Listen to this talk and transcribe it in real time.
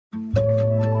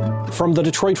From the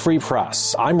Detroit Free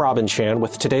Press, I'm Robin Chan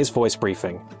with today's voice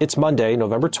briefing. It's Monday,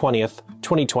 November 20th,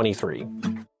 2023.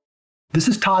 This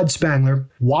is Todd Spangler,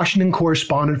 Washington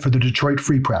correspondent for the Detroit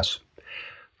Free Press.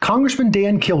 Congressman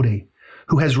Dan Kildee,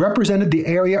 who has represented the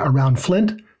area around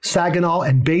Flint, Saginaw,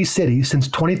 and Bay City since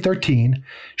 2013,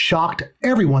 shocked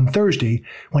everyone Thursday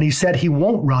when he said he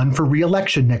won't run for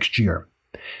re-election next year.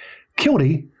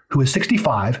 Kildee, who is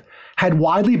 65, had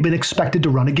widely been expected to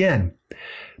run again,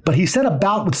 but he said a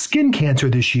bout with skin cancer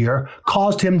this year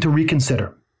caused him to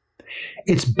reconsider.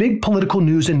 It's big political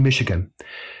news in Michigan.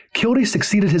 Kildee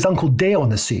succeeded his uncle Dale in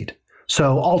the seat,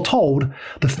 so all told,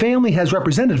 the family has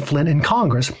represented Flint in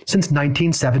Congress since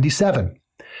 1977.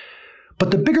 But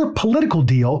the bigger political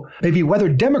deal may be whether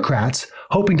Democrats,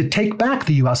 hoping to take back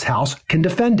the U.S. House, can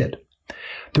defend it.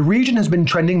 The region has been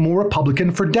trending more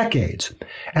Republican for decades,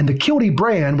 and the Kildee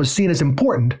brand was seen as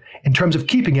important in terms of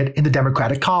keeping it in the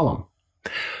Democratic column.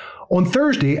 On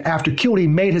Thursday, after Kildee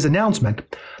made his announcement,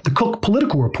 the Cook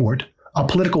Political Report, a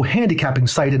political handicapping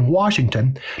site in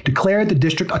Washington, declared the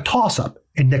district a toss-up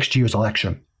in next year's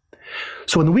election.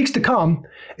 So in the weeks to come,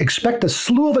 expect a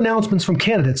slew of announcements from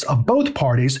candidates of both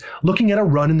parties looking at a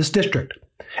run in this district.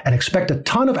 And expect a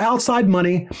ton of outside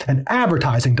money and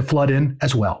advertising to flood in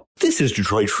as well. This is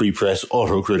Detroit Free Press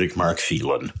auto critic Mark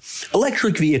Phelan.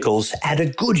 Electric vehicles had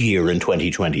a good year in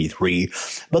 2023,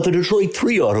 but the Detroit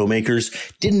 3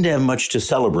 automakers didn't have much to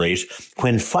celebrate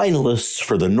when finalists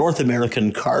for the North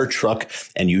American Car, Truck,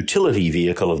 and Utility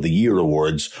Vehicle of the Year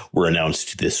awards were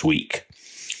announced this week.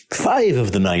 5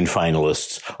 of the 9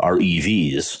 finalists are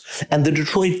EVs, and the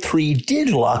Detroit 3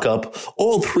 did lock up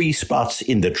all 3 spots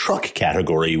in the truck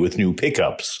category with new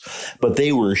pickups, but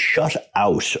they were shut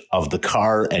out of the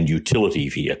car and utility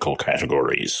vehicle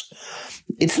categories.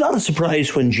 It's not a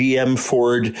surprise when GM,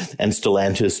 Ford, and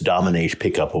Stellantis dominate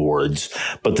pickup awards,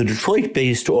 but the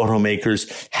Detroit-based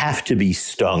automakers have to be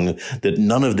stung that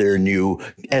none of their new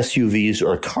SUVs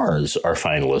or cars are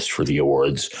finalists for the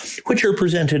awards, which are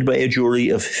presented by a jury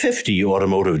of 50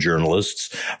 automotive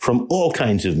journalists from all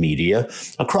kinds of media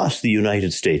across the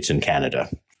United States and Canada.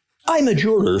 I'm a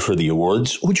juror for the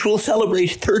awards, which will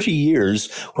celebrate 30 years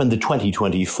when the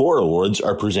 2024 awards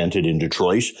are presented in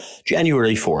Detroit,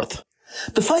 January 4th.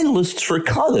 The finalists for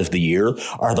Car of the Year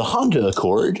are the Honda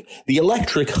Accord, the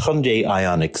electric Hyundai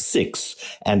Ioniq 6,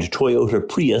 and Toyota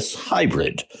Prius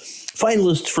Hybrid.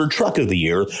 Finalists for Truck of the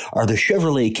Year are the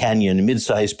Chevrolet Canyon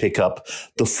midsize pickup,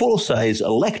 the full-size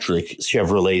electric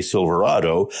Chevrolet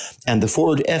Silverado, and the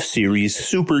Ford F-Series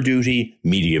Super Duty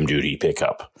medium duty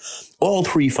pickup. All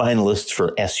 3 finalists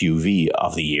for SUV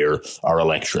of the year are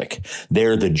electric.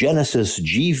 They're the Genesis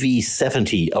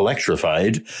GV70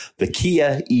 Electrified, the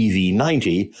Kia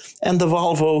EV90, and the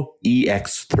Volvo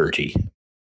EX30.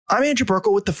 I'm Andrew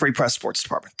Burkle with the Free Press Sports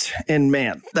Department. And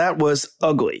man, that was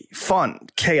ugly, fun,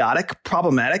 chaotic,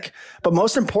 problematic, but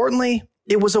most importantly,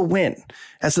 it was a win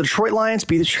as the Detroit Lions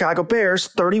beat the Chicago Bears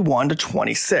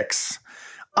 31-26.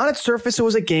 On its surface, it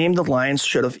was a game the Lions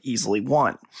should have easily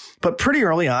won. But pretty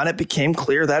early on, it became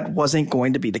clear that wasn't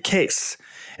going to be the case.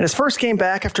 In his first game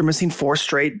back after missing 4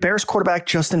 straight, Bears quarterback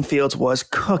Justin Fields was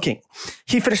cooking.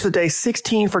 He finished the day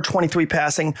 16 for 23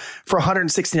 passing for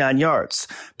 169 yards.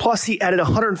 Plus, he added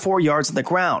 104 yards on the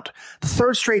ground, the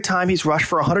 3rd straight time he's rushed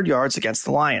for 100 yards against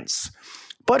the Lions.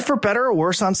 But for better or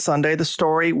worse on Sunday, the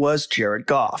story was Jared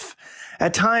Goff.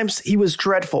 At times, he was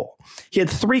dreadful. He had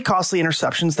 3 costly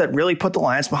interceptions that really put the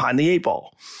Lions behind the 8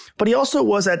 ball. But he also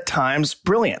was at times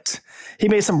brilliant. He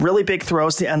made some really big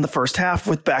throws to end the first half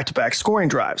with back-to-back scoring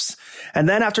drives. And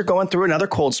then after going through another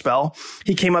cold spell,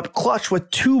 he came up clutch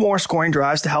with 2 more scoring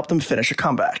drives to help them finish a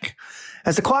comeback.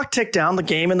 As the clock ticked down, the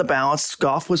game in the balance,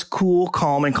 Goff was cool,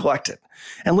 calm, and collected.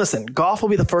 And listen, Goff will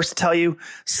be the first to tell you,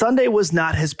 Sunday was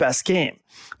not his best game.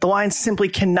 The Lions simply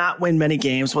cannot win many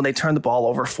games when they turn the ball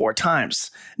over 4 times.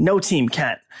 No team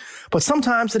can. But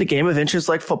sometimes in a game of inches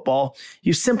like football,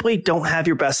 you simply don't have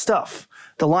your best stuff.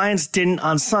 The Lions didn't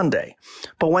on Sunday.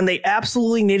 But when they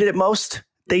absolutely needed it most,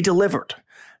 they delivered.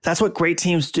 That's what great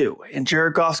teams do. And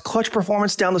Jared Goff's clutch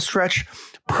performance down the stretch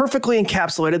perfectly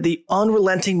encapsulated the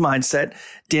unrelenting mindset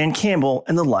Dan Campbell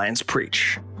and the Lions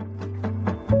preach.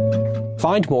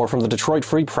 Find more from the Detroit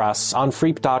Free Press on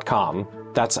freep.com.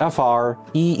 That's FREEP.com.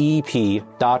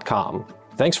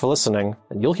 Thanks for listening,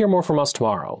 and you'll hear more from us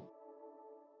tomorrow.